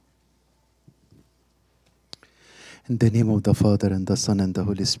In the name of the Father, and the Son, and the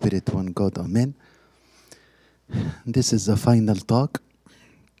Holy Spirit, one God, Amen. This is the final talk.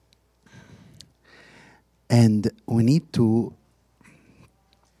 And we need to,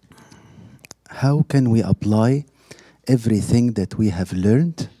 how can we apply everything that we have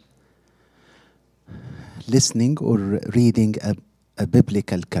learned listening or reading a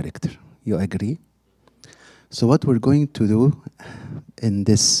biblical character? You agree? So what we're going to do in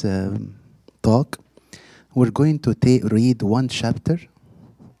this talk, we're going to read one chapter,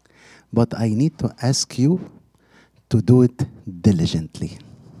 but I need to ask you to do it diligently.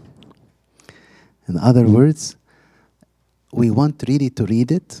 In other words, we want really to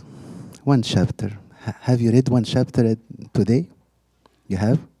read it, one chapter. Have you read one chapter today? You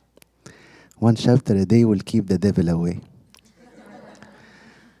have? One chapter a day will keep the devil away.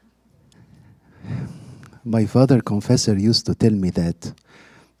 My father confessor used to tell me that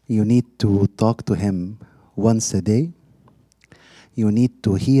you need to talk to him once a day. You need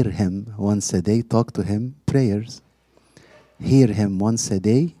to hear him once a day, talk to him, prayers. Hear him once a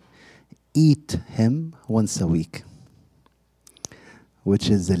day, eat him once a week, which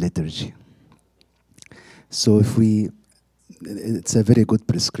is the liturgy. So it's a very good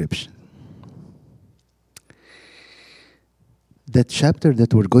prescription. The chapter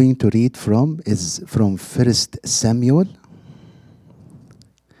that we're going to read from is from 1 Samuel.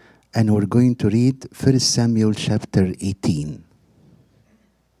 And we're going to read 1 Samuel chapter 18.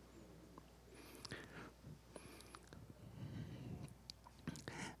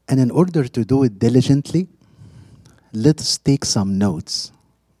 And in order to do it diligently, let's take some notes,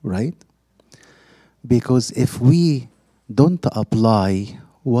 right? Because if we don't apply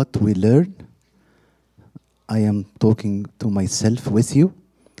what we learn, I am talking to myself with you,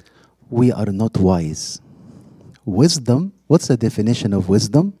 we are not wise. Wisdom, what's the definition of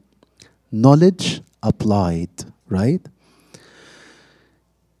wisdom? Knowledge applied, right?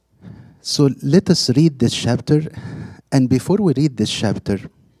 So let us read this chapter. And before we read this chapter,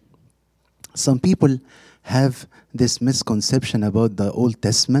 some people have this misconception about the Old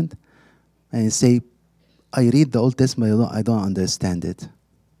Testament and say, I read the Old Testament, I don't understand it.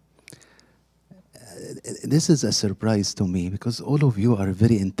 This is a surprise to me because all of you are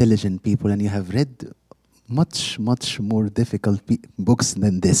very intelligent people and you have read much, much more difficult books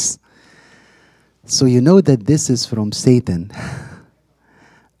than this. So you know that this is from Satan.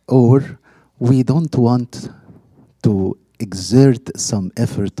 Or we don't want to exert some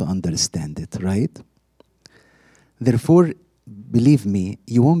effort to understand it, right? Therefore, believe me,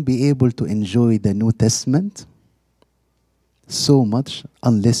 you won't be able to enjoy the New Testament so much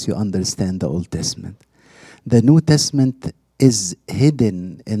unless you understand the Old Testament. The New Testament is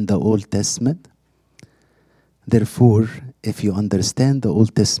hidden in the Old Testament. Therefore, if you understand the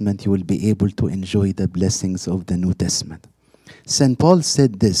Old Testament, you will be able to enjoy the blessings of the New Testament. St. Paul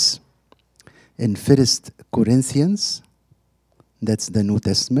said this in 1 Corinthians, that's the New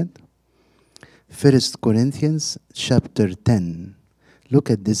Testament. 1 Corinthians chapter 10. Look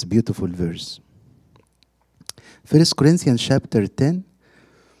at this beautiful verse. 1 Corinthians chapter 10.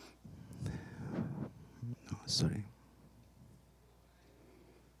 Sorry.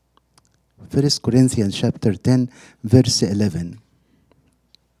 1 Corinthians chapter 10, verse 11.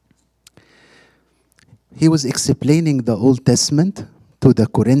 He was explaining the Old Testament to the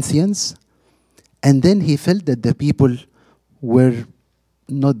Corinthians, and then he felt that the people were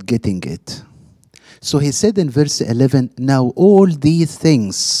not getting it. So he said in verse 11, now all these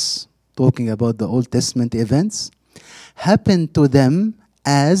things, talking about the Old Testament events, happened to them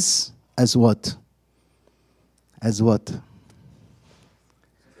as what? As what?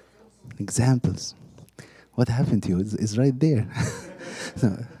 Examples. What happened to you is right there.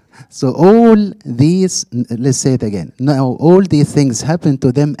 So all these, let's say it again. Now all these things happened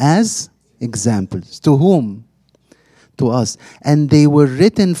to them as examples. To whom? To us. And they were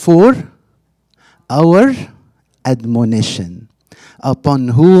written for our admonition, upon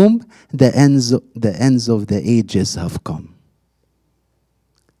whom the ends of the ages have come.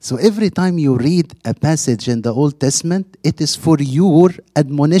 So every time you read a passage in the Old Testament, it is for your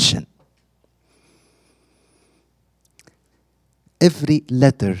admonition. Every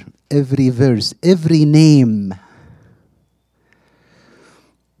letter, every verse, every name.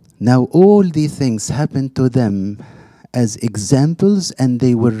 Now all these things happened to them as examples, and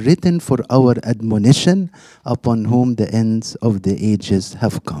they were written for our admonition, upon whom the ends of the ages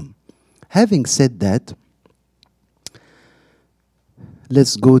have come. Having said that,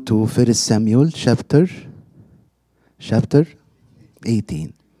 let's go to 1 Samuel chapter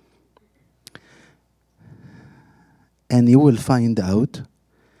 18. And you will find out,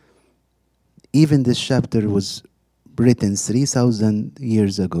 even this chapter was written 3,000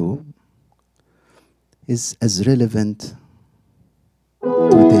 years ago is as relevant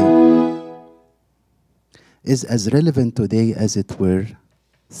today, is as relevant today as it were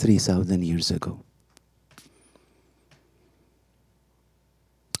 3,000 years ago.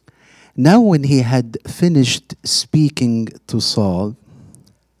 Now when he had finished speaking to Saul,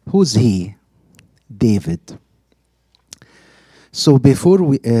 who's he? David. So before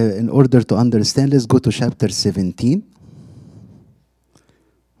we, in order to understand, let's go to chapter 17,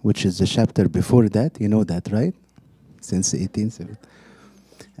 which is the chapter before that. You know that, right? Since 1870.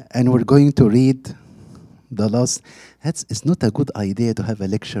 And we're going to read the last. It's not a good idea to have a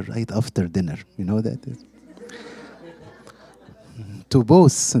lecture right after dinner. You know that? To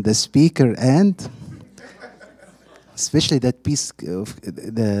both the speaker and especially that piece of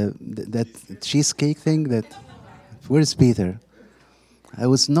that cheesecake thing. That where's Peter? I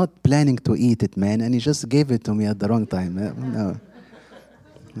was not planning to eat it, man, and he just gave it to me at the wrong time. No.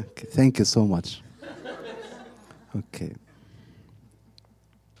 Okay, thank you so much. Okay.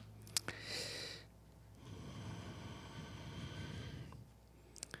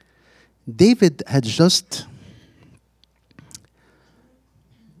 David had just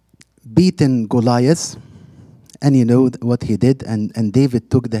beaten Goliath, and you know what he did, and David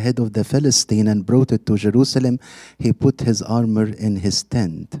took the head of the Philistine and brought it to Jerusalem. He put his armor in his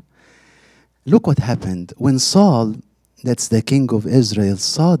tent. Look what happened. When Saul, that's the king of Israel,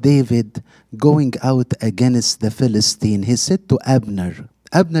 saw David going out against the Philistine, he said to Abner,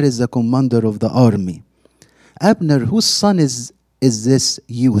 Abner is the commander of the army, Abner, whose son is this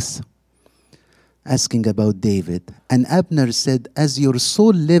youth? Asking about David. And Abner said, as your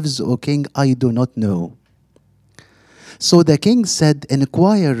soul lives, O king, I do not know. So the king said,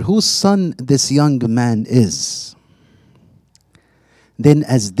 inquire whose son this young man is. Then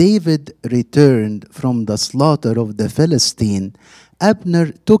as David returned from the slaughter of the Philistine,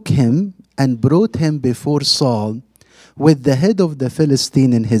 Abner took him and brought him before Saul with the head of the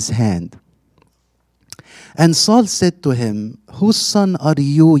Philistine in his hand. And Saul said to him, whose son are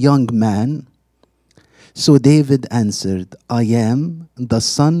you, young man? So David answered, I am the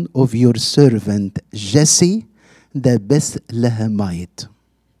son of your servant Jesse the Bethlehemite.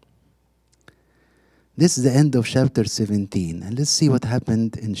 This is the end of chapter 17. And let's see what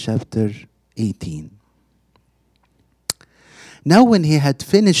happened in chapter 18. Now when he had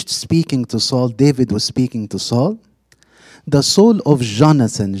finished speaking to Saul, David was speaking to Saul, the soul of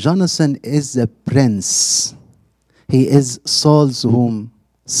Jonathan. Jonathan is the prince. He is Saul's whom?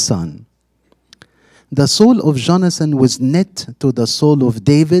 Son. The soul of Jonathan was knit to the soul of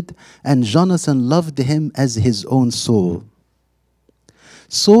David, and Jonathan loved him as his own soul.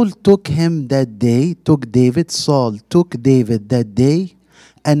 Saul took David that day,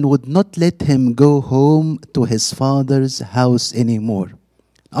 and would not let him go home to his father's house anymore. In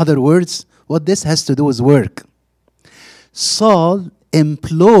other words, what this has to do is work. Saul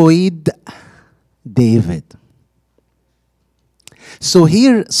employed David. So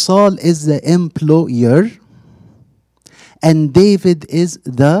here Saul is the employer and David is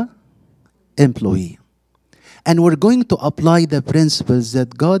the employee. And we're going to apply the principles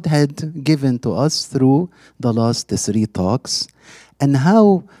that God had given to us through the last 3 talks, and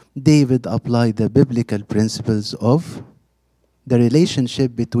how David applied the biblical principles of the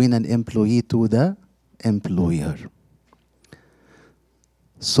relationship between an employee to the employer.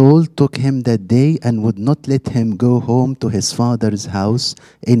 Saul took him that day and would not let him go home to his father's house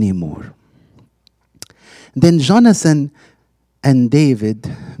anymore. Then Jonathan and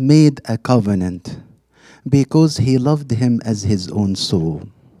David made a covenant because he loved him as his own soul.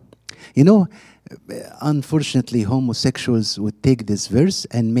 You know, unfortunately, homosexuals would take this verse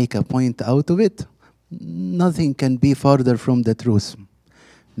and make a point out of it. Nothing can be farther from the truth.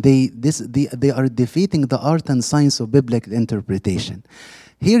 They are defeating the art and science of biblical interpretation.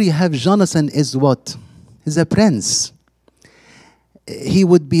 Here you have Jonathan is what? He's a prince. He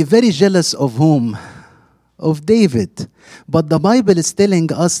would be very jealous of whom? Of David. But the Bible is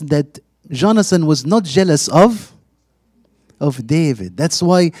telling us that Jonathan was not jealous of David. That's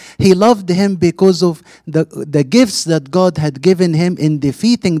why he loved him, because of the gifts that God had given him in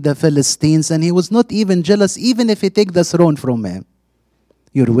defeating the Philistines, and he was not even jealous even if he take the throne from him.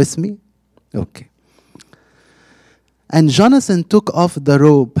 You're with me? Okay. And Jonathan took off the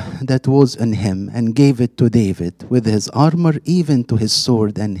robe that was on him and gave it to David with his armor, even to his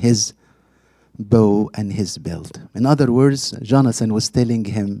sword and his bow and his belt. In other words, Jonathan was telling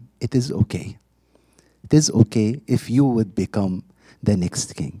him, it is okay. It is okay if you would become the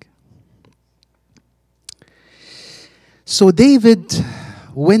next king. So David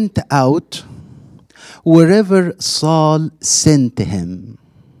went out wherever Saul sent him,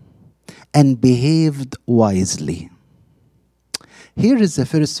 and behaved wisely. Here is the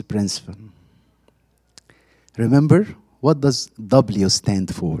first principle. Remember, what does W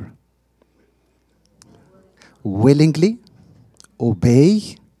stand for? Willingly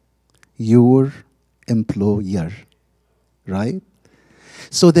obey your employer, right?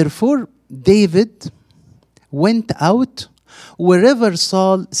 So therefore, David went out wherever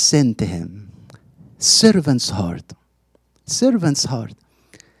Saul sent him. Servant's heart. Servant's heart.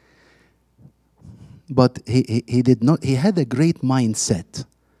 But he did not, he had a great mindset.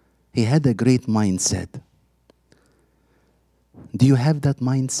 He had a great mindset. Do you have that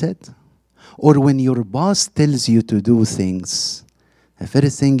mindset? Or when your boss tells you to do things, the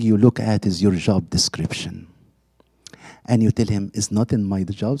first thing you look at is your job description. And you tell him, it's not in my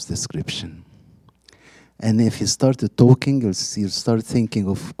job description. And if he started talking, you'll start thinking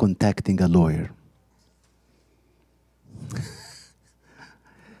of contacting a lawyer.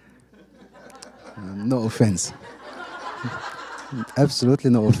 No offense. Absolutely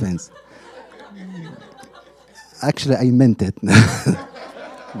no offense. Actually, I meant it.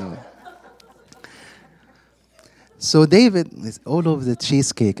 No. So David, it's all of the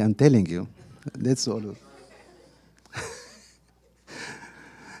cheesecake, I'm telling you. That's all of.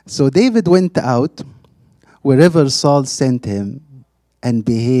 So David went out wherever Saul sent him and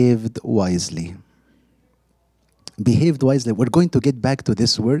behaved wisely. Behaved wisely. We're going to get back to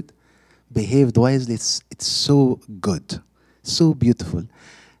this word. Behaved wisely. It's so good, so beautiful.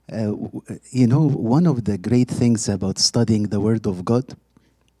 You know, one of the great things about studying the Word of God,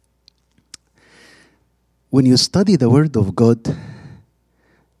 when you study the Word of God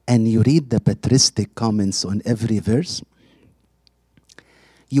and you read the patristic comments on every verse,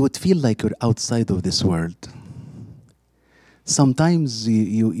 you would feel like you're outside of this world. Sometimes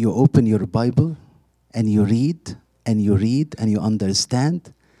you open your Bible and you read and you read and you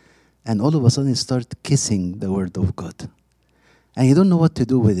understand, and all of a sudden you start kissing the Word of God. And you don't know what to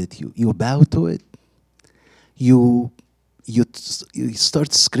do with it. You bow to it. You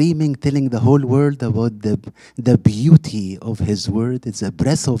start screaming, telling the whole world about the beauty of His Word. It's a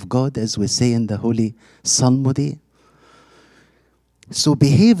breath of God, as we say in the Holy Psalmody. So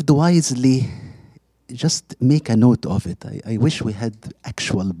behaved wisely, just make a note of it. I wish we had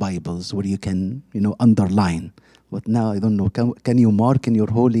actual Bibles where you can, underline. But now I don't know. Can you mark in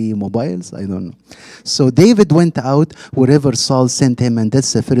your holy mobiles? I don't know. So David went out wherever Saul sent him, and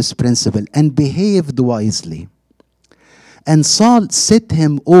that's the first principle, and behaved wisely. And Saul set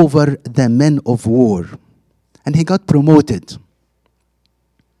him over the men of war, and he got promoted.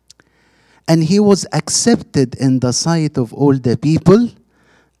 And he was accepted in the sight of all the people,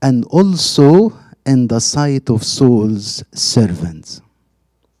 and also in the sight of Saul's servants.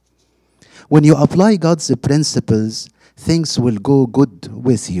 When you apply God's principles, things will go good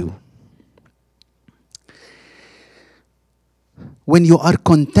with you. When you are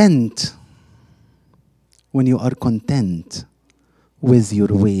content with your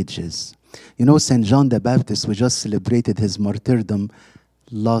wages. St. John the Baptist, we just celebrated his martyrdom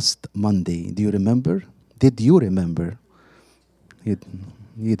last Monday. Do you remember? Did you remember?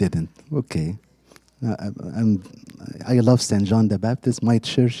 You didn't. Okay. I love St. John the Baptist. My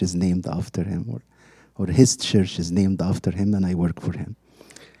church is named after him, or his church is named after him, and I work for him.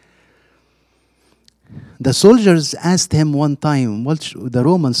 The soldiers asked him one time, the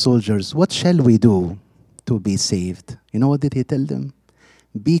Roman soldiers, what shall we do to be saved? You know what did he tell them?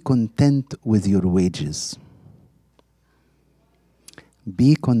 Be content with your wages.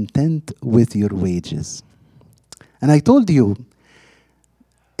 Be content with your wages. And I told you,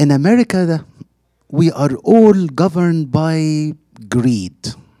 in America, we are all governed by greed.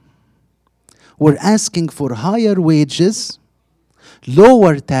 We're asking for higher wages,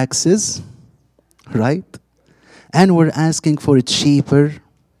 lower taxes, right? And we're asking for cheaper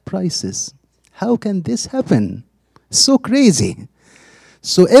prices. How can this happen? So crazy.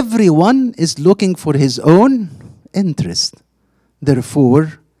 So everyone is looking for his own interest.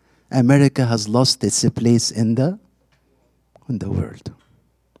 Therefore, America has lost its place in the world.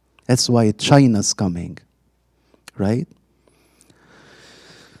 That's why China's coming, right?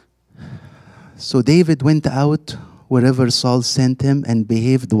 So David went out wherever Saul sent him and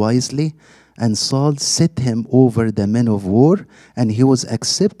behaved wisely, and Saul set him over the men of war, and he was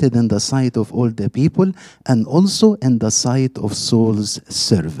accepted in the sight of all the people and also in the sight of Saul's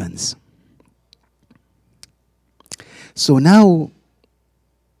servants. So now,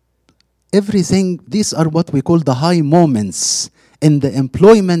 everything, these are what we call the high moments in the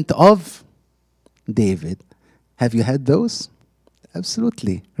employment of David. Have you had those?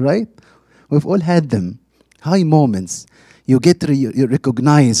 Absolutely, right? We've all had them. High moments. You get you're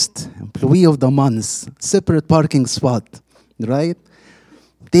recognized, employee of the month, separate parking spot, right?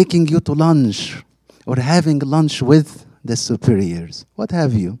 Taking you to lunch or having lunch with the superiors. What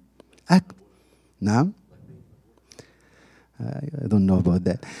have you? No? I don't know about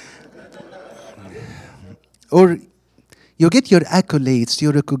that. Or you get your accolades,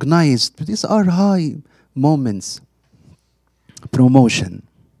 you're recognized. These are high moments. Promotion.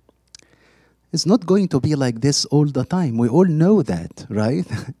 It's not going to be like this all the time. We all know that, right?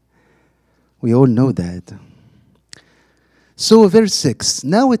 We all know that. So, verse 6,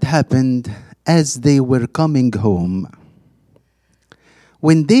 now it happened as they were coming home,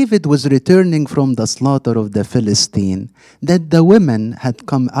 when David was returning from the slaughter of the Philistine, that the women had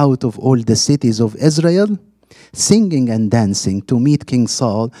come out of all the cities of Israel, singing and dancing to meet King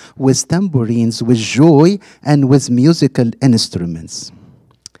Saul with tambourines, with joy, and with musical instruments.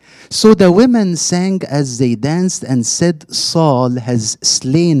 So the women sang as they danced and said, Saul has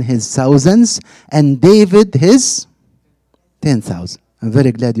slain his thousands and David his 10,000. I'm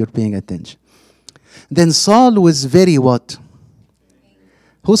very glad you're paying attention. Then Saul was very what?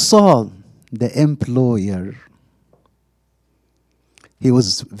 Who's Saul? The employer. He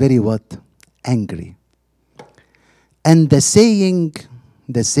was very what? Angry. And the saying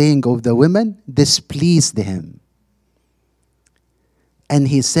of the women displeased him. And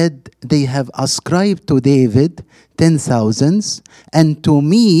he said, they have ascribed to David 10,000s, and to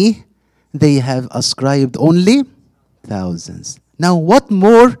me they have ascribed only thousands. Now what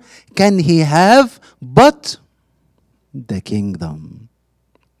more can he have but the kingdom?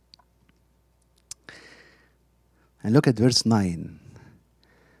 And look at verse 9.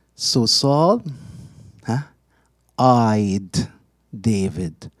 So Saul eyed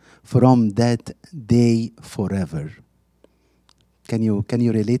David from that day forever. Can you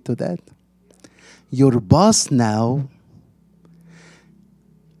relate to that? Your boss now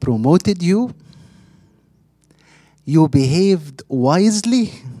promoted you. You behaved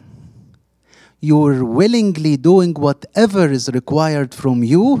wisely. You were willingly doing whatever is required from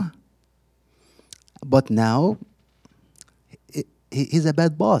you. But now, he's a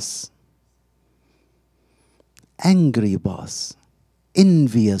bad boss. Angry boss.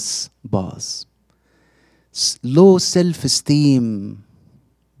 Envious boss. Low self-esteem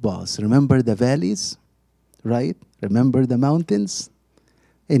boss. Remember the valleys, right? Remember the mountains?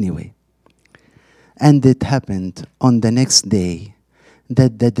 Anyway. And it happened on the next day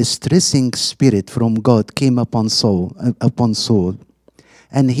that the distressing spirit from God came upon Saul,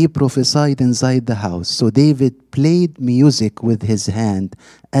 and he prophesied inside the house. So David played music with his hand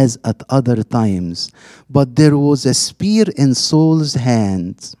as at other times. But there was a spear in Saul's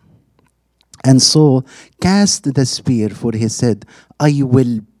hand. And Saul cast the spear, for he said, I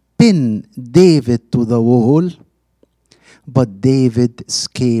will pin David to the wall. But David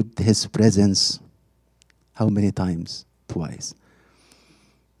escaped his presence. How many times? Twice.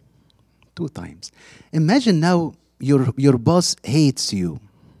 2 times. Imagine now your boss hates you.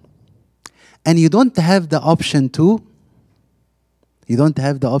 And you don't have the option to leave. You don't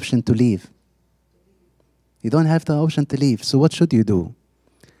have the option to leave. So what should you do?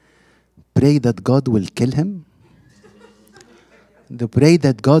 Pray that God will kill him? Pray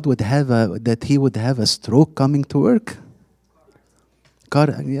that God would that he would have a stroke coming to work?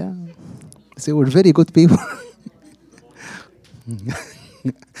 Yeah. See, we're very good people.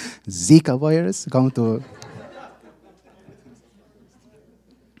 Zika virus come to...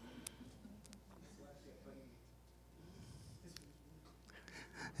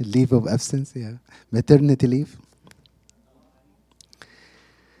 Leave of absence, yeah. Maternity leave.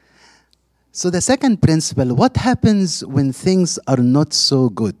 So the second principle, what happens when things are not so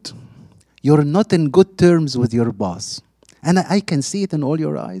good? You're not in good terms with your boss. And I can see it in all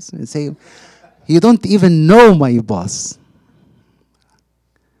your eyes. And say, you don't even know my boss.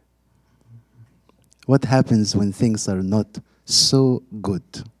 What happens when things are not so good?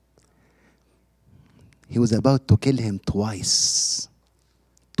 He was about to kill him twice.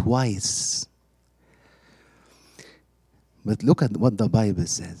 Twice. But look at what the Bible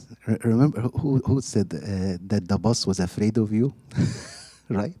says. Remember who said that the boss was afraid of you?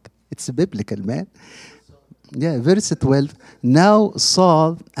 Right? It's biblical, man. Yeah, verse 12. Now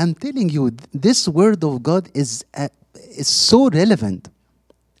Saul, I'm telling you, this word of God is so relevant.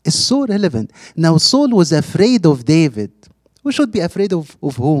 It's so relevant. Now Saul was afraid of David. Who should be afraid of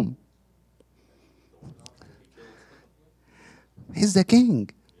whom? He's the king.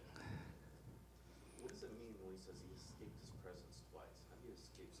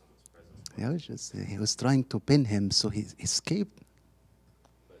 He was trying to pin him, so he escaped.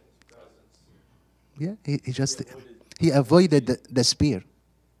 Yeah, he just, he avoided the spear.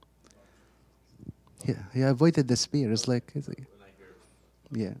 Yeah, he avoided the spear. It's like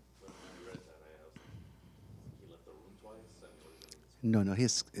yeah. No, no, he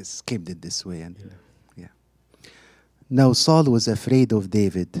escaped it this way. And yeah. Now Saul was afraid of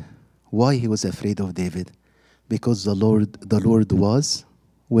David. Why he was afraid of David? Because the Lord was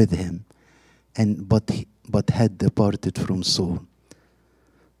with him, and but had departed from Saul.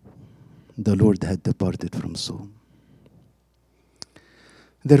 The Lord had departed from Saul.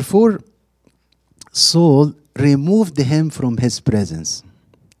 Therefore, Saul removed him from his presence.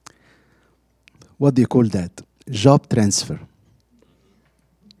 What do you call that? Job transfer.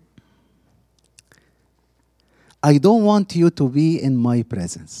 I don't want you to be in my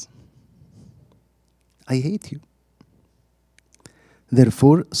presence. I hate you.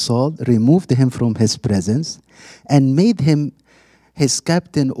 Therefore, Saul removed him from his presence and made him his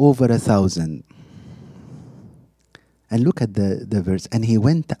captain over 1,000. And look at the verse. And he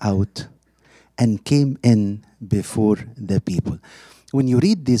went out and came in before the people. When you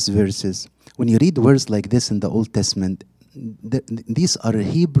read these verses, when you read words like this in the Old Testament, these are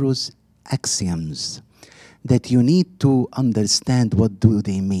Hebrews axioms that you need to understand what do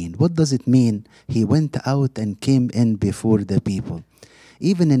they mean. What does it mean? He went out and came in before the people.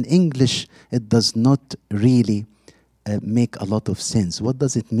 Even in English, it does not really make a lot of sense. What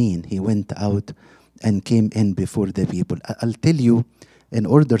does it mean? He went out and came in before the people. I'll tell you, in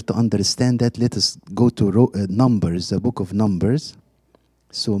order to understand that, let us go to Numbers, the book of Numbers.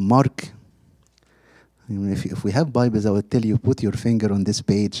 So Mark, if we have Bibles, I would tell you, put your finger on this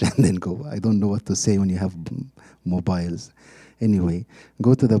page and then go. I don't know what to say when you have mobiles. Anyway,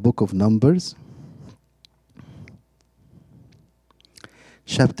 go to the book of Numbers,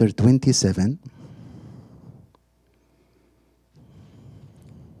 chapter 27.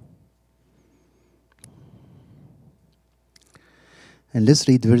 And let's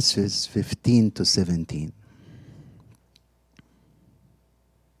read verses 15 to 17.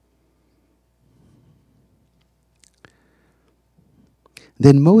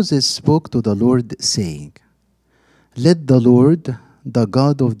 Then Moses spoke to the Lord, saying, Let the Lord, the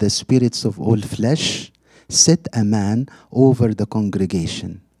God of the spirits of all flesh, set a man over the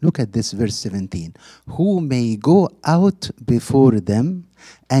congregation. Look at this, verse 17. Who may go out before them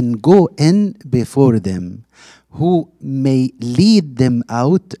and go in before them, who may lead them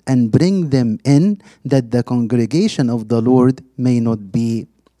out and bring them in, that the congregation of the Lord may not be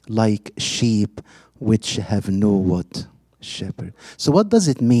like sheep which have no what? Shepherd. So what does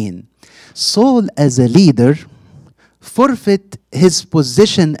it mean? Saul as a leader forfeit his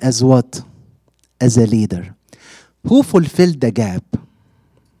position as what? As a leader. Who fulfilled the gap?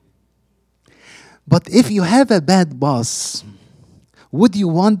 But if you have a bad boss, would you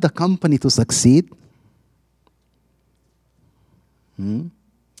want the company to succeed?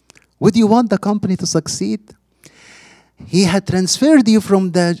 Would you want the company to succeed? He had transferred you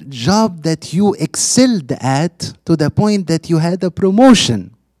from the job that you excelled at to the point that you had a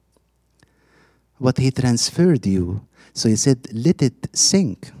promotion. But he transferred you. So he said, let it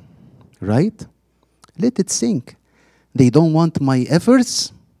sink. Right? Let it sink. They don't want my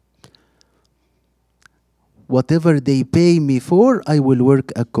efforts. Whatever they pay me for, I will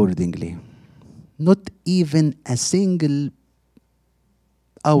work accordingly. Not even a single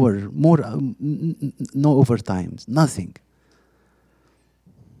hour, more, no overtimes, nothing.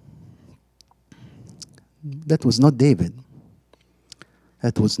 That was not David.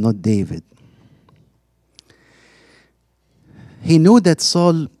 That was not David. He knew that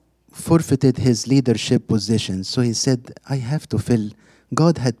Saul forfeited his leadership position, so he said, I have to fill.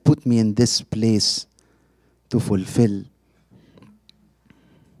 God had put me in this place to fulfill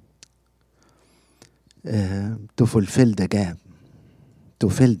the gap. To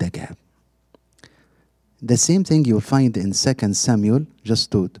fill the gap. The same thing you'll find in 2 Samuel,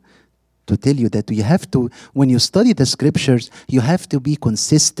 just to tell you that you have to, when you study the scriptures, you have to be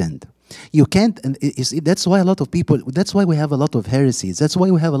consistent. You can't, and that's why a lot of people, that's why we have a lot of heresies, that's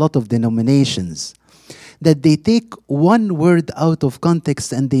why we have a lot of denominations, that they take one word out of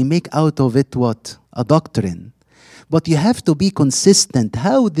context and they make out of it what? A doctrine. But you have to be consistent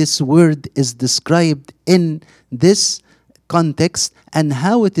how this word is described in this context and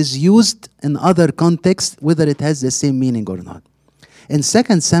how it is used in other contexts, whether it has the same meaning or not. In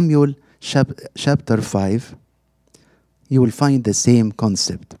 2 Samuel chapter 5, you will find the same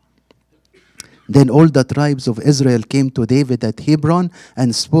concept. Then all the tribes of Israel came to David at Hebron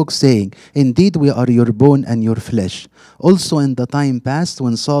and spoke, saying, Indeed, we are your bone and your flesh. Also in the time past,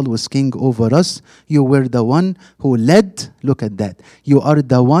 when Saul was king over us, you were the one who led, look at that, you are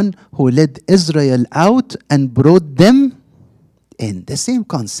the one who led Israel out and brought them in. The same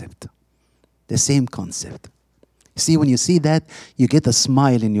concept. The same concept. See, when you see that, you get a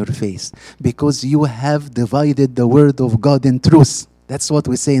smile in your face because you have divided the word of God in truth. That's what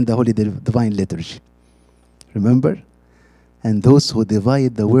we say in the Holy Divine Liturgy. Remember? And those who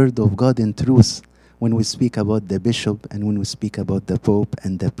divide the word of God in truth when we speak about the bishop and when we speak about the pope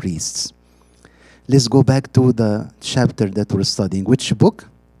and the priests. Let's go back to the chapter that we're studying. Which book?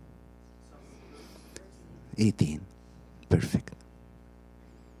 18. Perfect.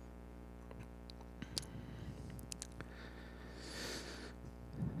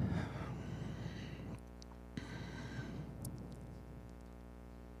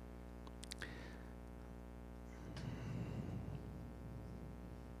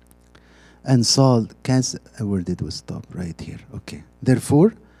 And Saul, where did we stop? Right here. Okay.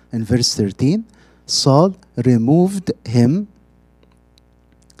 Therefore, in verse 13, Saul removed him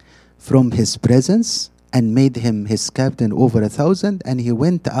from his presence and made him his captain over 1,000. And he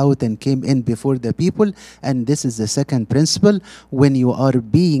went out and came in before the people. And this is the second principle. When you are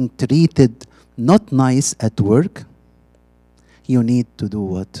being treated not nice at work, you need to do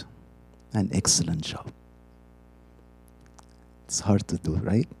what? An excellent job. It's hard to do,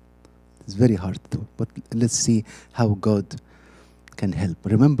 right? It's very hard to do, but let's see how God can help.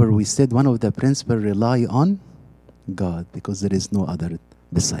 Remember, we said one of the principles, rely on God, because there is no other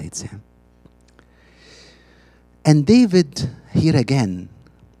besides him. And David, here again,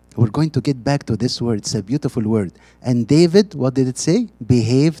 we're going to get back to this word. It's a beautiful word. And David, what did it say?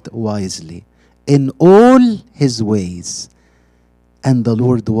 Behaved wisely in all his ways. And the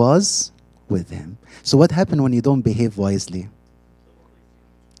Lord was with him. So what happened when you don't behave wisely?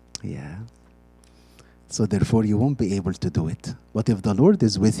 Yeah. So therefore you won't be able to do it. But if the Lord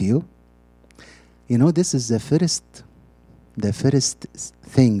is with you, you know, this is the first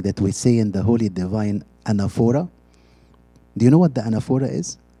thing that we say in the Holy Divine Anaphora. Do you know what the Anaphora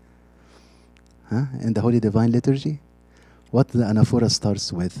is? In the Holy Divine Liturgy? What the Anaphora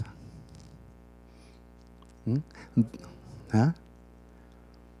starts with?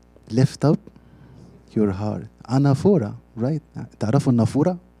 Lift up your heart. Anaphora, right? تعرفوا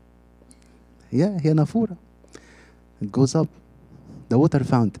النافورة? Yeah, هي نافورة. It goes up. The water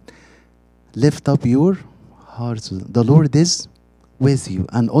fountain. Lift up your hearts. The Lord is with you.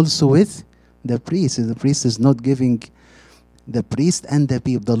 And also with the priest. The priest is not giving the priest and the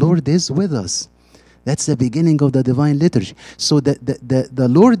people. The Lord is with us. That's the beginning of the Divine Liturgy. So the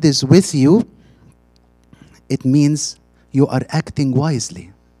Lord is with you. It means you are acting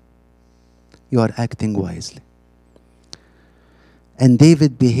wisely. You are acting wisely. And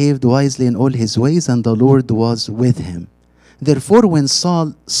David behaved wisely in all his ways, and the Lord was with him. Therefore, when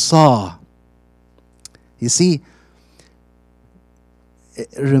Saul saw, you see,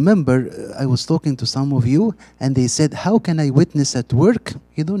 remember, I was talking to some of you, and they said, how can I witness at work?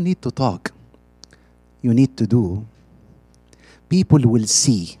 You don't need to talk. You need to do. People will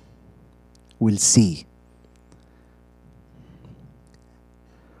see. Will see.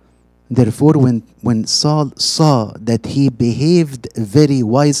 Therefore, when Saul saw that he behaved very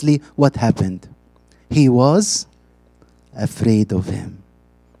wisely, what happened? He was afraid of him.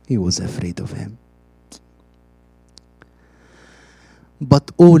 He was afraid of him. But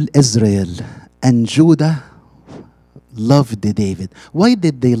all Israel and Judah loved David. Why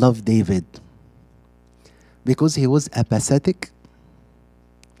did they love David? Because he was apathetic?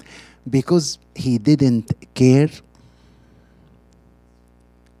 Because he didn't care?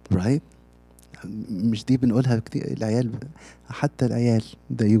 Right? مش دي بنقولها كتير العيال حتى العيال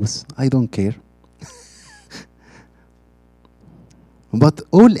the youth I don't care. But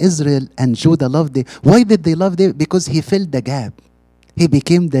all Israel and Judah loved David. Why did they love David? Because he filled the gap. He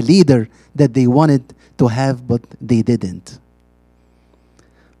became the leader that they wanted to have, but they didn't.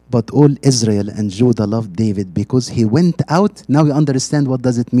 But all Israel and Judah loved David because he went out. Now you understand what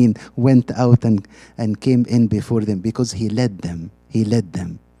does it mean, went out and came in before them, because he led them. He led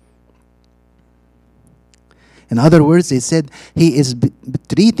them. In other words, he said, he is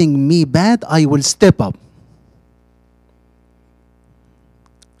treating me bad, I will step up.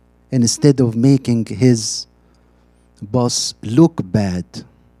 Instead of making his boss look bad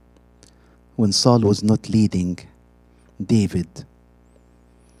when Saul was not leading, David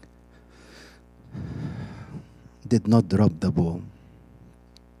did not drop the ball.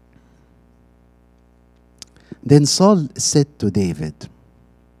 Then Saul said to David,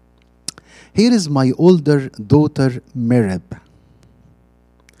 Here is my older daughter Merab.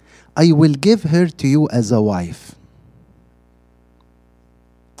 I will give her to you as a wife.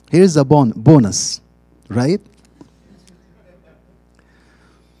 Here's a bonus, right?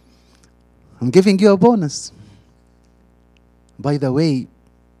 I'm giving you a bonus. By the way,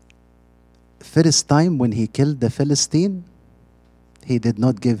 first time when he killed the Philistine, he did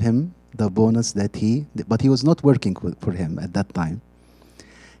not give him the bonus but he was not working for him at that time.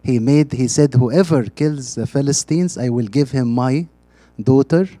 He said, whoever kills the Philistines, I will give him my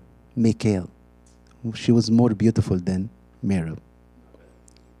daughter, Michal. She was more beautiful than Merab.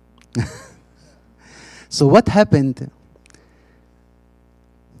 So what happened?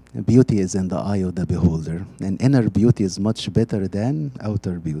 Beauty is in the eye of the beholder, and inner beauty is much better than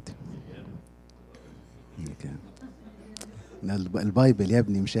outer beauty. Okay. البايبل يا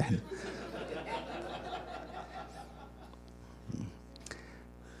ابني مش احنا.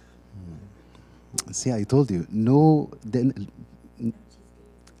 See, I told you, no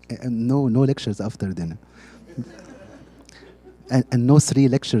lectures after dinner. And no 3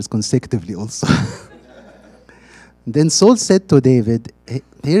 lectures consecutively also. Then Saul said to David,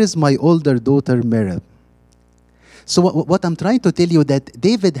 here is my older daughter Merab. So what I'm trying to tell you, that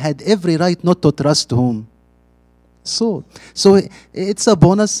David had every right not to trust whom? Saul. So it's a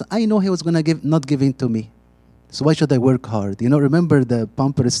bonus. I know he was going to not give in to me. So why should I work hard? Remember the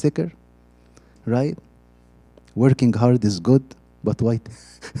bumper sticker? Right? Working hard is good, but why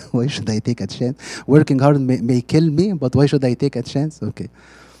should I take a chance? Working hard may kill me, but why should I take a chance? Okay.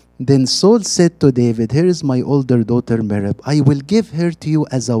 Then Saul said to David, here is my older daughter Merab. I will give her to you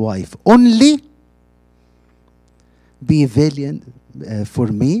as a wife. Only be valiant for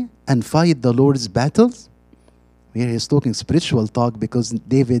me and fight the Lord's battles. Here he's talking spiritual talk because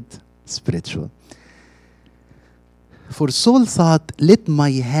David spiritual. For Saul thought, let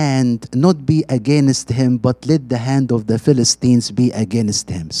my hand not be against him, but let the hand of the Philistines be against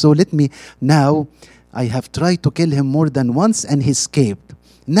him. So now I have tried to kill him more than once and he escaped.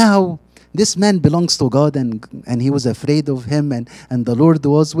 Now this man belongs to God and he was afraid of him and the Lord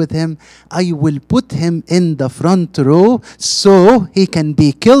was with him. I will put him in the front row so he can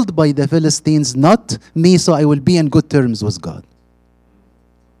be killed by the Philistines, not me, so I will be in good terms with God.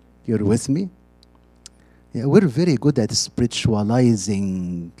 You're with me? Yeah, we're very good at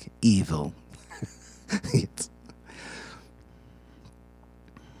spiritualizing evil.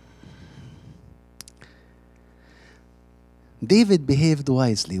 David behaved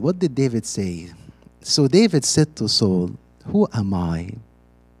wisely. What did David say? So David said to Saul, who am I?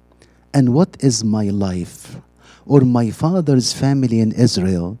 And what is my life or my father's family in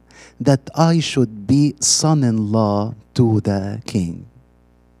Israel that I should be son-in-law to the king?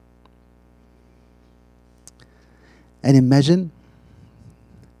 And imagine,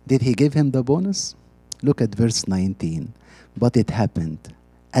 did he give him the bonus? Look at verse 19. But it happened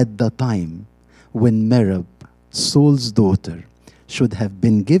at the time when Merab, Saul's daughter, should have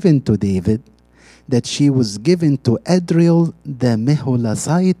been given to David, that she was given to Adriel the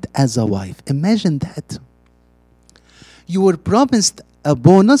Meholasite as a wife. Imagine that. You were promised a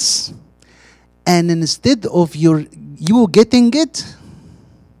bonus, and instead of you getting it,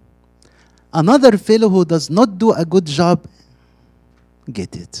 another fellow who does not do a good job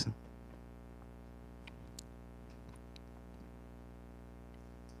get it.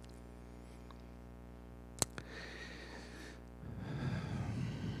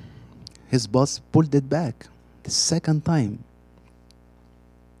 His boss pulled it back the second time.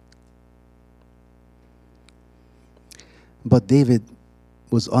 But David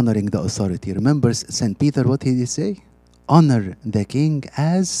was honoring the authority. Remember St. Peter, what did he say? Honor the king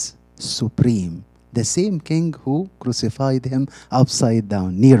as supreme. The same king who crucified him upside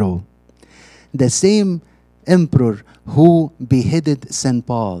down, Nero. The same emperor who beheaded St.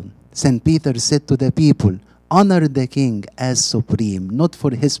 Paul. St. Peter said to the people, honor the king as supreme, not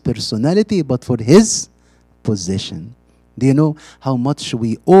for his personality, but for his position. Do you know how much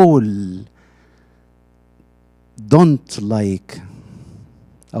we all don't like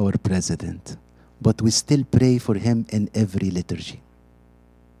our president, but we still pray for him in every liturgy?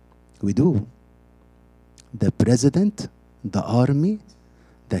 We do. The president, the army,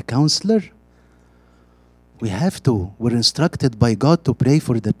 the counselor, we have to. We're instructed by God to pray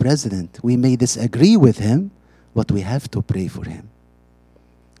for the president. We may disagree with him, but we have to pray for him.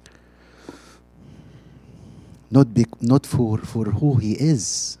 Not for who he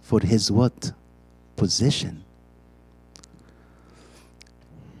is, for his what? Position.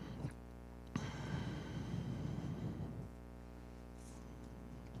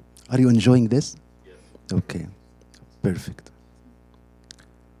 Are you enjoying this? Yes. Okay, perfect.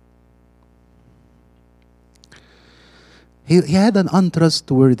 He had an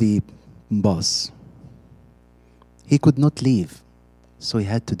untrustworthy boss. He could not leave, so he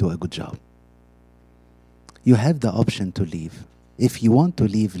had to do a good job. You have the option to leave. If you want to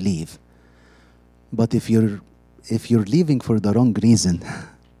leave, leave. But if you're leaving for the wrong reason,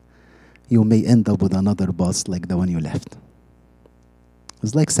 you may end up with another boss like the one you left.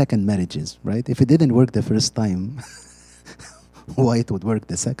 It's like second marriages, right? If it didn't work the first time, why it would work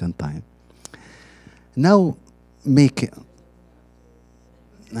the second time? Now, make it.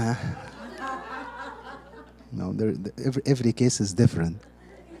 No, every case is different.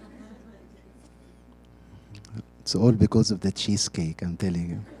 It's all because of the cheesecake, I'm telling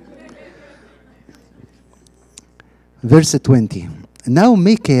you. Verse 20. Now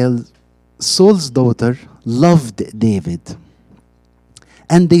Michal, Saul's daughter, loved David.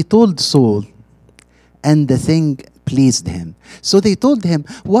 And they told Saul, and the thing pleased him. So they told him,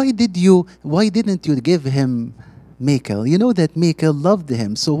 why didn't you give him Michal? You know that Michal loved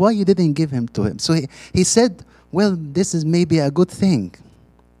him, so why you didn't give him to him? So he said, well, this is maybe a good thing.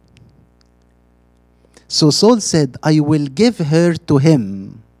 So Saul said, I will give her to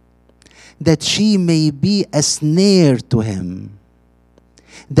him, that she may be a snare to him,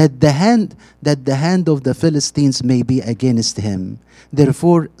 that the hand of the Philistines may be against him.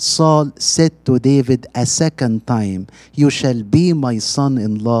 Therefore Saul said to David a second time, you shall be my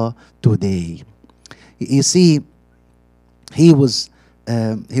son-in-law today. You see, he was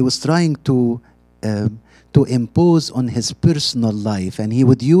trying to impose on his personal life, and he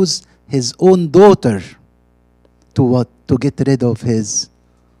would use his own daughter to get rid of his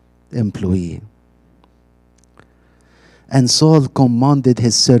employee. And Saul commanded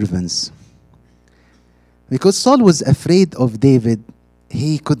his servants. Because Saul was afraid of David,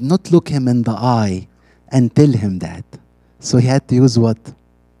 he could not look him in the eye and tell him that. So he had to use what?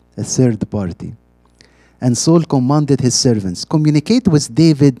 A third party. And Saul commanded his servants, communicate with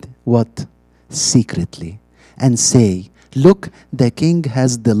David what? Secretly. And say, look, the king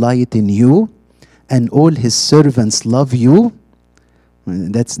has delight in you, and all his servants love you.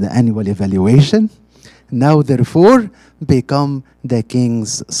 That's the annual evaluation. Now, therefore, become the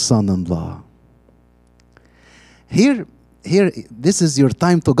king's son-in-law. Here, this is your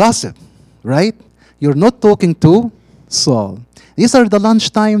time to gossip, right? You're not talking to Saul. These are the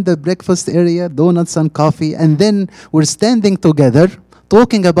lunchtime, the breakfast area, donuts and coffee, and then we're standing together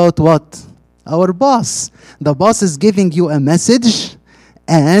talking about what? Our boss. The boss is giving you a message,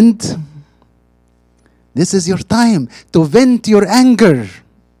 and this is your time to vent your anger.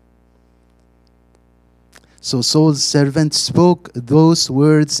 So Saul's servant spoke those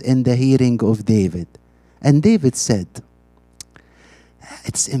words in the hearing of David. And David said,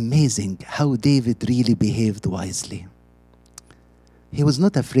 it's amazing how David really behaved wisely. He was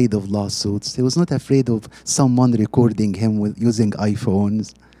not afraid of lawsuits. He was not afraid of someone recording him using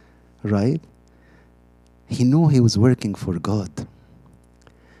iPhones, right? He knew he was working for God.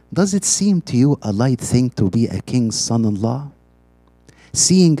 Does it seem to you a light thing to be a king's son-in-law?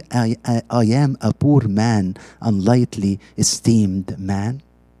 Seeing I am a poor man, unlightly esteemed man?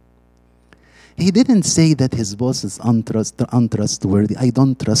 He didn't say that his boss is untrustworthy. I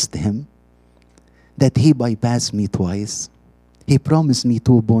don't trust him. That he bypassed me twice. He promised me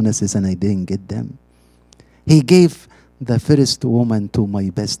 2 bonuses and I didn't get them. He gave the first woman to my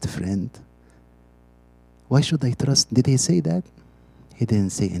best friend. Why should I trust? Did he say that? He didn't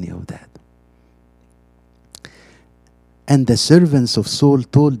say any of that. And the servants of Saul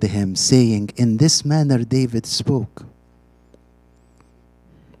told him, saying, in this manner David spoke.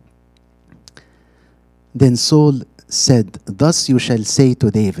 Then Saul said, thus you shall say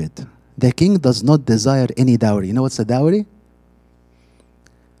to David, the king does not desire any dowry. You know what's a dowry?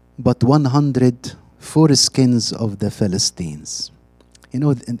 But 100 foreskins of the Philistines. You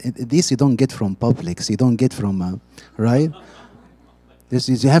know, these you don't get from Publix. You don't get from, right?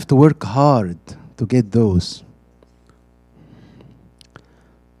 You have to work hard to get those.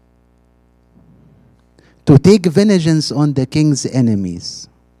 To take vengeance on the king's enemies.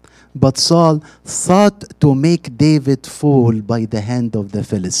 But Saul thought to make David fall by the hand of the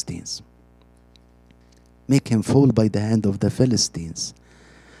Philistines. Make him fall by the hand of the Philistines.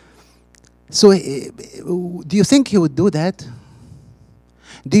 So, do you think he would do that?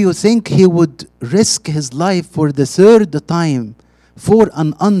 Do you think he would risk his life for the 3rd time for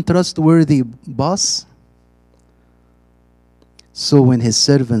an untrustworthy boss? So when his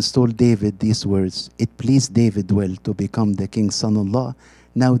servants told David these words, it pleased David well to become the king's son-in-law.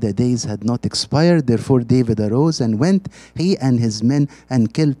 Now the days had not expired, therefore David arose and went, he and his men,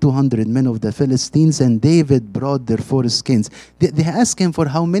 and killed 200 men of the Philistines, and David brought their foreskins. They asked him for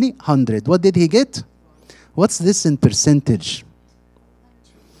how many? 100. What did he get? What's this in percentage?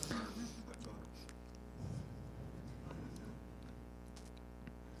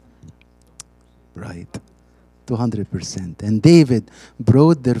 Right. 200%. And David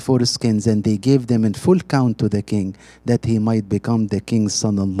brought their foreskins, and they gave them in full count to the king, that he might become the king's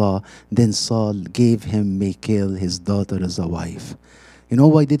son-in-law. Then Saul gave him Michal, his daughter, as a wife. You know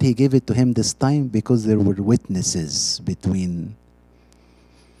why did he give it to him this time? Because there were witnesses between.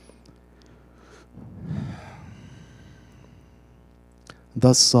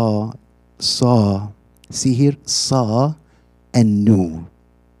 Thus see here, saw and knew.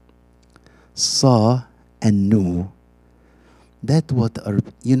 Saw and knew that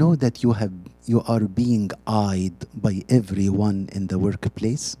you know that you are being eyed by everyone in the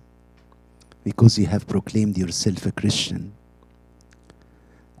workplace because you have proclaimed yourself a Christian.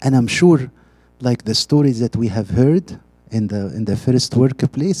 And I'm sure, like the stories that we have heard in the first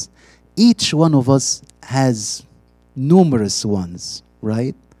workplace, each one of us has numerous ones,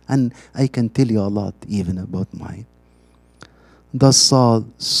 right? And I can tell you a lot even about mine. Thus Saul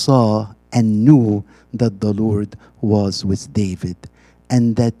saw and knew that the Lord was with David,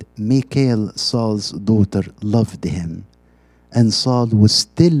 and that Michal, Saul's daughter, loved him. And Saul was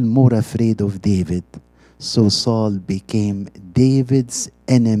still more afraid of David. So Saul became David's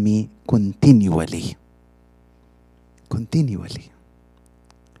enemy continually. Continually.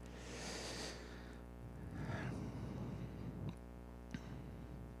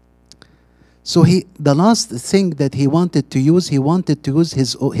 So the last thing that he wanted to use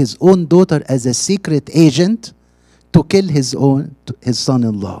his own daughter as a secret agent to kill his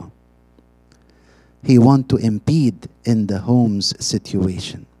son-in-law. He wanted to impede in the home's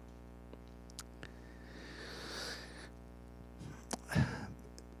situation.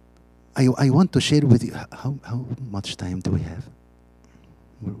 I want to share with you, how much time do we have?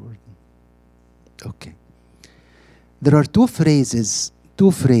 Okay. There are two phrases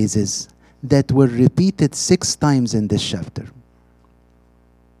that were repeated 6 times in this chapter.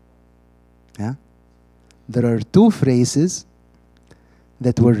 Yeah? There are 2 phrases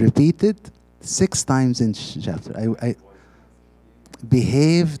that were repeated 6 times in chapter. I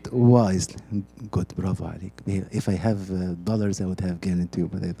behaved wisely. Good, bravo, Alik. If I have dollars, I would have given it to you,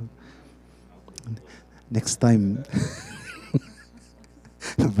 but I don't. Next time,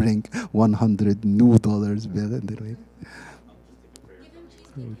 bring 100 new dollars bill and then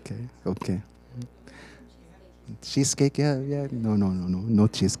Okay. Cheesecake, yeah. No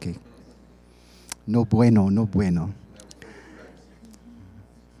cheesecake. No bueno.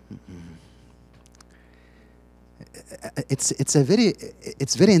 It's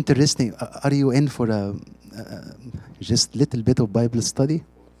very interesting. Are you in for a just little bit of Bible study?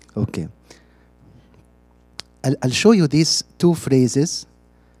 Okay. I'll show you these 2 phrases.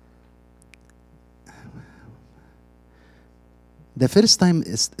 The first time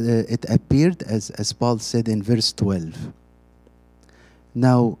it appeared, as Paul said in verse 12.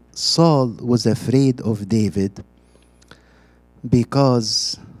 Now Saul was afraid of David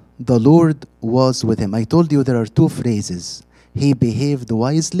because the Lord was with him. I told you there are 2 phrases. He behaved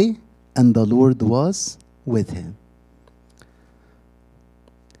wisely and the Lord was with him.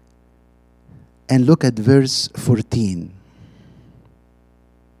 And look at verse 14.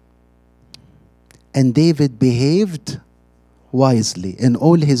 And David behaved wisely in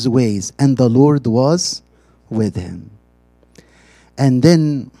all his ways, and the Lord was with him. And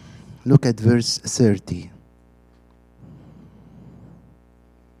then look at verse 30.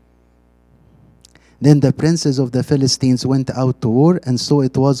 Then the princes of the Philistines went out to war, and so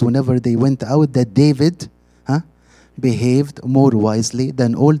it was whenever they went out that David behaved more wisely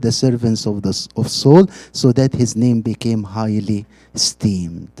than all the servants of Saul, so that his name became highly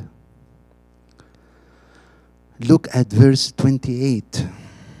esteemed. Look at verse 28.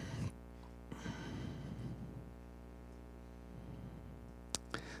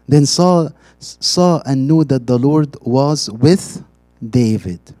 Then Saul saw and knew that the Lord was with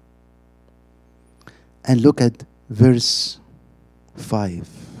David. And look at verse 5.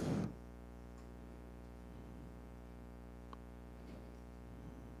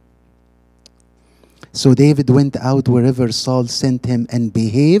 So David went out wherever Saul sent him and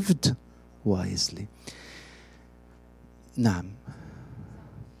behaved wisely. نعم.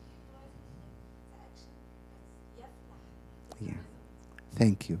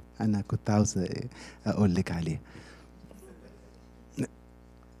 Thank you. أنا كنت عاوز أقول لك عليه.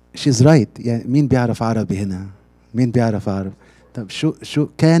 She's right. يعني مين بيعرف عربي هنا؟ مين بيعرف عربي؟ طب شو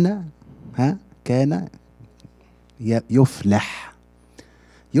كان يفلح.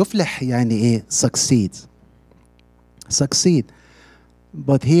 يفلح يعني إيه؟ Succeed.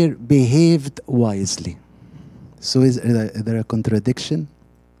 But here behaved wisely. So is there a contradiction?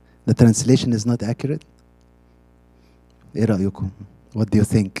 The translation is not accurate? إيه رأيكم? What do you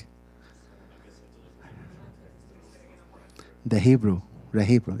think? The Hebrew.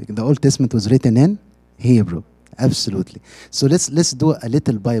 The Old Testament was written in Hebrew. Absolutely. So let's do a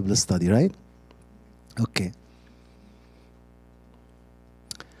little Bible study, right? Okay.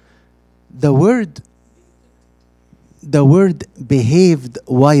 The word behaved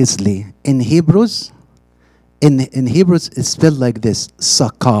wisely in Hebrews. In Hebrews, it's spelled like this: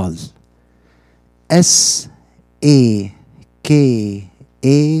 Sakal. S-A-K-A-L.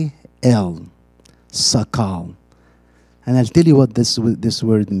 Sakal. And I'll tell you what this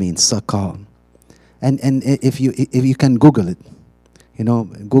word means, Sakal. And if you can Google it. You know,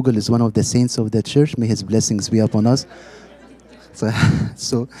 Google is one of the saints of the church. May his blessings be upon us.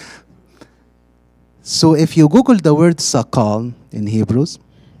 So if you Google the word Sakal in Hebrews,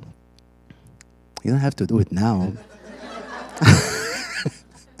 you don't have to do it now.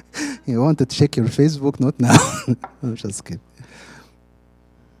 You want to check your Facebook? Not now. I'm just kidding.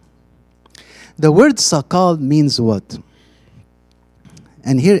 The word Sakal means what?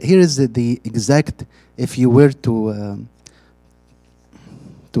 And here is the exact, if you were to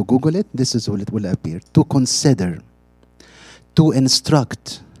Google it, this is what it will appear. To consider, to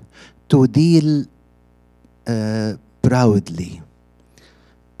instruct, to deal proudly,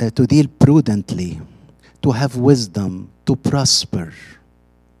 to deal prudently, to have wisdom, to prosper.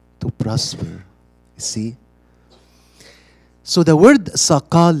 To prosper. See? So the word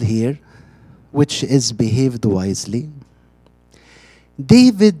Sakal here, which is behaved wisely,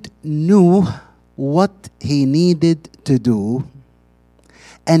 David knew what he needed to do,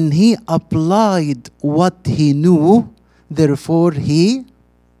 and he applied what he knew, therefore he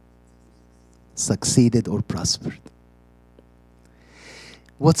succeeded or prospered.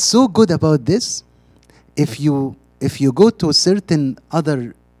 What's so good about this, if you go to certain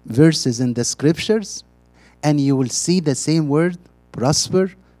other verses in the scriptures, and you will see the same word,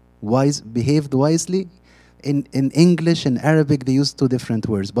 prosper, wise, behaved wisely. In English and Arabic, they use two different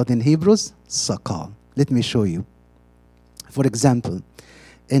words, but in Hebrews, Sakal. Let me show you. For example,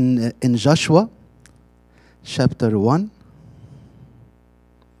 in Joshua chapter 1,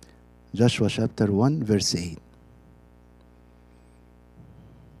 Joshua chapter 1, verse 8.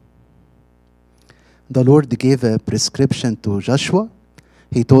 The Lord gave a prescription to Joshua.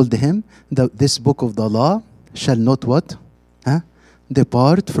 He told him that this book of the law shall not what?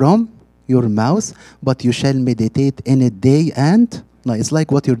 Depart from your mouth, but you shall meditate in it day and night. It's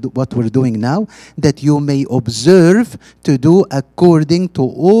like what we're doing now, that you may observe to do according to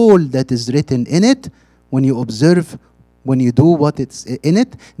all that is written in it. When you observe, when you do what it's in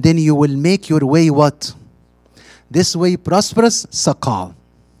it, then you will make your way what? This way prosperous, Sakal.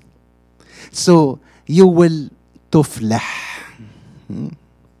 So you will tuflah.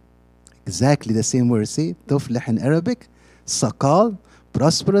 Exactly the same word, see? Tuflah in Arabic, Sakal,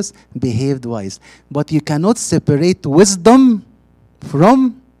 prosperous, behaved wise. But you cannot separate wisdom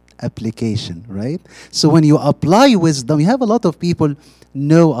from application, right? So when you apply wisdom, you have a lot of people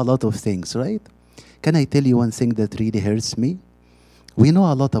know a lot of things, right? Can I tell you one thing that really hurts me? We know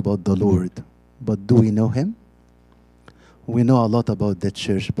a lot about the Lord, but do we know Him? We know a lot about the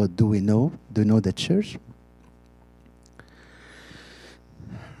church, but do you know the church?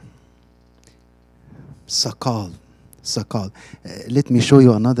 Sakal. Let me show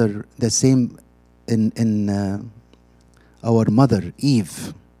you another, the same in our mother,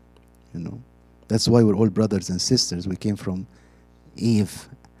 Eve. You know, that's why we're all brothers and sisters. We came from Eve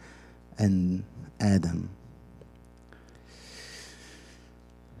and Adam.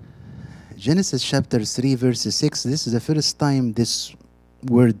 Genesis chapter 3, verse 6, this is the first time this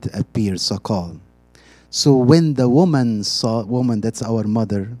word appears, Sakal. So when the woman, that's our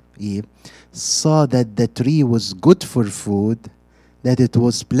mother, Eve, saw that the tree was good for food, that it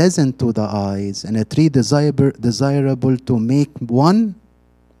was pleasant to the eyes, and a tree desirable to make one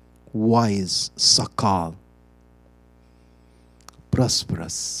wise, Sakal,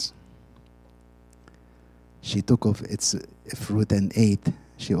 prosperous. She took of its fruit and ate.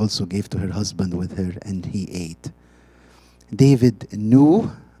 She also gave to her husband with her, and he ate. David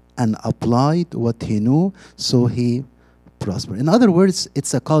knew and applied what he knew, so he prospered. In other words,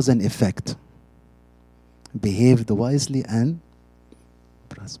 it's a cause and effect. Behaved wisely and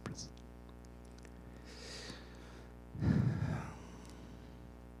prosperous.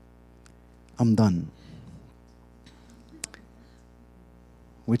 I'm done.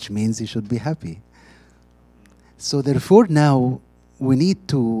 Which means you should be happy. So therefore now we're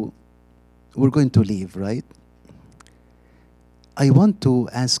going to leave, right? I want to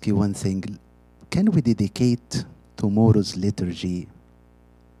ask you one thing. can we dedicate tomorrow's liturgy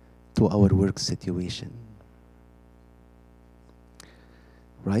to our work situation?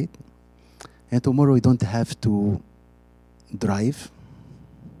 Right? And tomorrow you don't have to drive,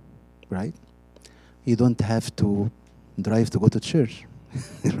 right? You don't have to drive to go to church,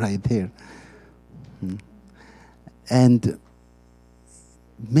 right there. And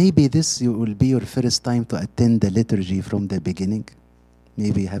maybe this will be your first time to attend the liturgy from the beginning.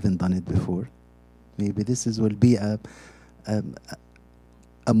 Maybe you haven't done it before. Maybe will be a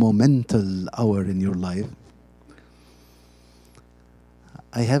monumental hour in your life.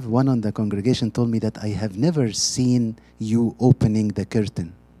 I have one on the congregation told me that I have never seen you opening the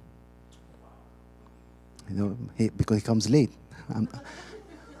curtain. You know, because he comes late.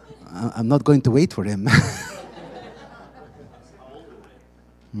 I'm not going to wait for him.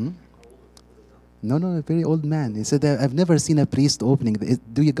 No, a very old man. He said, I've never seen a priest opening.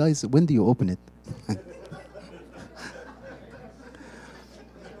 Do you guys, when do you open it?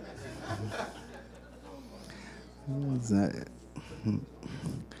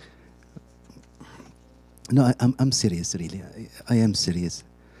 No, I'm serious, really. I am serious.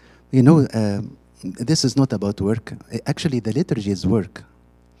 You know, this is not about work. Actually, the liturgy is work.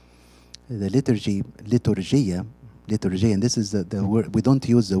 The liturgia, and this is the word. We don't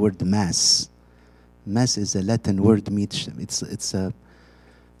use the word mass. Mass is a Latin word. It's a,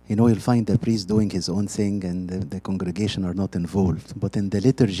 you know, you'll find the priest doing his own thing, and the congregation are not involved. But in the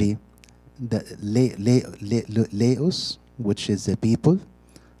liturgy, the laos, which is the people,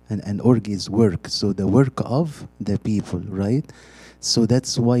 and org is work. So the work of the people, right? So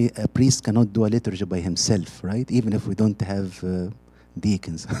that's why a priest cannot do a liturgy by himself, right? Even if we don't have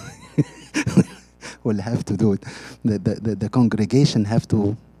deacons, we'll have to do it. The congregation have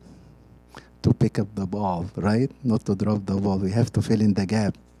to pick up the ball, right? Not to drop the ball. We have to fill in the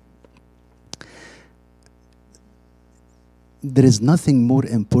gap. There is nothing more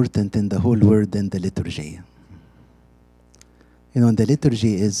important in the whole world than the liturgy. You know, and the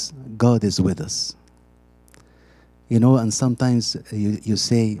liturgy is God is with us. You know, and sometimes you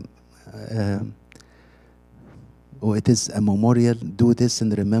say, oh, it is a memorial, do this in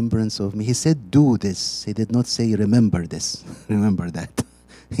remembrance of me. He said, do this. He did not say, remember this, remember that.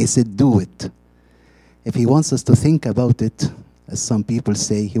 He said, do it. If he wants us to think about it, as some people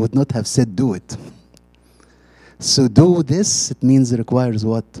say, he would not have said, do it. So do this, it means it requires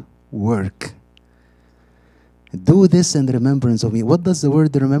what? Work. Do this in remembrance of me. What does the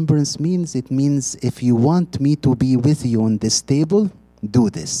word remembrance means? It means if you want me to be with you on this table, do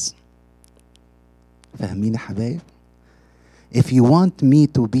this. فاهمين حبايب? If you want me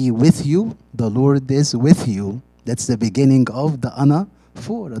to be with you, the Lord is with you. That's the beginning of the Ana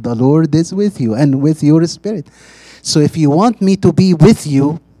 4. The Lord is with you and with your spirit. So if you want me to be with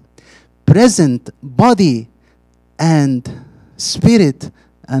you, present body and spirit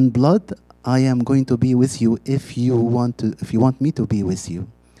and blood, I am going to be with you if you want me to be with you.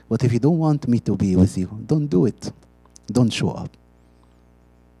 But if you don't want me to be with you, don't do it. Don't show up.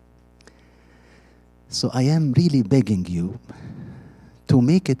 So I am really begging you to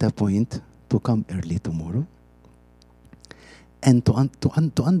make it a point to come early tomorrow and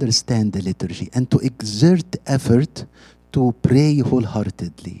to understand the liturgy and to exert effort to pray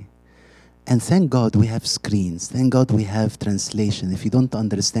wholeheartedly. And thank God we have screens. Thank God we have translation. If you don't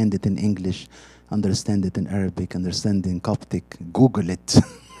understand it in English, understand it in Arabic, understand it in Coptic, Google it.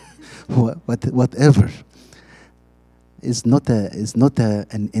 Whatever. It's not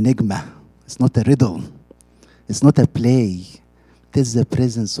an enigma. It's not a riddle. It's not a play. It is the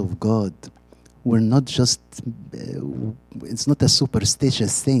presence of God. We're not just, it's not a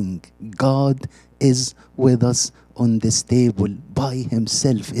superstitious thing. God is with us on this table by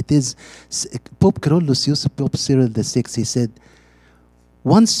himself. It is, Pope Kyrillos Yusuf, Pope Cyril VI, he said,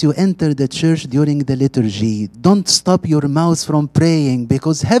 once you enter the church during the liturgy, don't stop your mouth from praying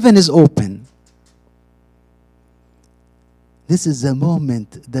because heaven is open. This is the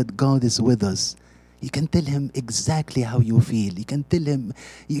moment that God is with us. You can tell him exactly how you feel. You can tell him,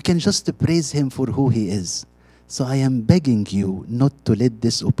 you can just praise him for who he is. So I am begging you not to let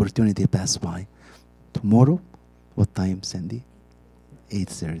this opportunity pass by. Tomorrow, what time, Sandy?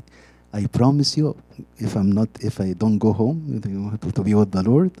 8:30. I promise you, if I don't go home to be with the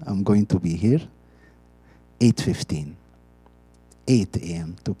Lord, I'm going to be here 8:15, 8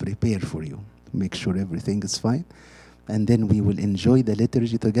 a.m. to prepare for you, to make sure everything is fine. And then we will enjoy the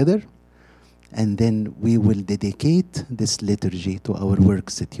liturgy together. And then we will dedicate this liturgy to our work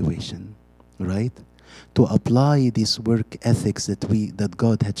situation, right? to apply these work ethics that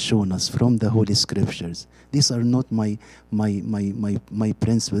God had shown us from the Holy Scriptures. These are not my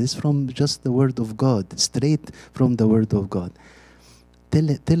principles. It's from just the Word of God, straight from the Word of God.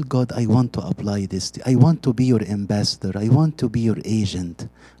 Tell God, I want to apply this. I want to be your ambassador. I want to be your agent.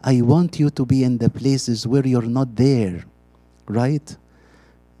 I want you to be in the places where you're not there, right?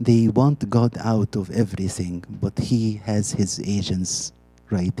 They want God out of everything, but He has His agents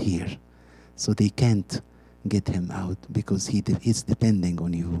right here. So they can't get Him out because He's depending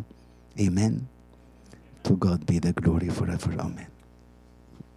on you. Amen. To God be the glory forever. Amen.